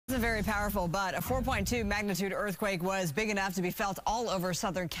It's a very powerful, but a 4.2 magnitude earthquake was big enough to be felt all over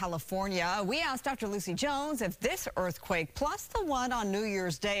Southern California. We asked Dr. Lucy Jones if this earthquake, plus the one on New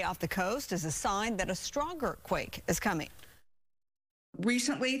Year's Day off the coast, is a sign that a stronger quake is coming.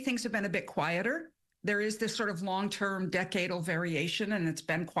 Recently, things have been a bit quieter. There is this sort of long-term decadal variation, and it's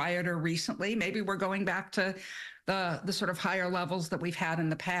been quieter recently. Maybe we're going back to the sort of higher levels that we've had in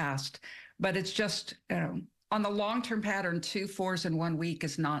the past, but it's just, on the long-term pattern, 2 4s in 1 week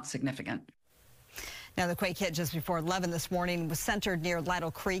is not significant. Now, the quake hit just before 11 this morning, was centered near Lytle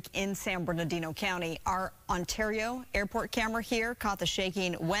Creek in San Bernardino County. Our Ontario airport camera here caught the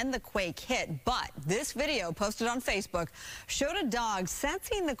shaking when the quake hit, but this video posted on Facebook showed a dog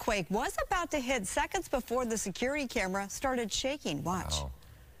sensing the quake was about to hit seconds before the security camera started shaking. Watch. Wow.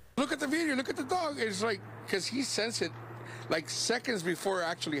 Look at the video. Look at the dog. It's like, because he sensed it like seconds before it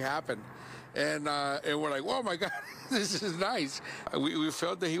actually happened. And we're like, oh my God, this is nice. We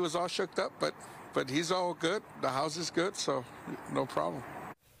felt that he was all shook up, but he's all good. The house is good, so no problem.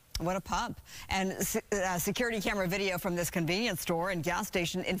 What a pup. And security camera video from this convenience store and gas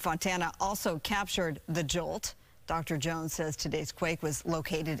station in Fontana also captured the jolt. Dr. Jones says today's quake was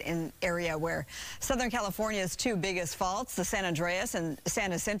located in an area where Southern California's 2 biggest faults, the San Andreas and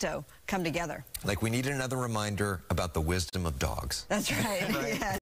San Jacinto, come together. Like we needed another reminder about the wisdom of dogs. That's right. Yeah.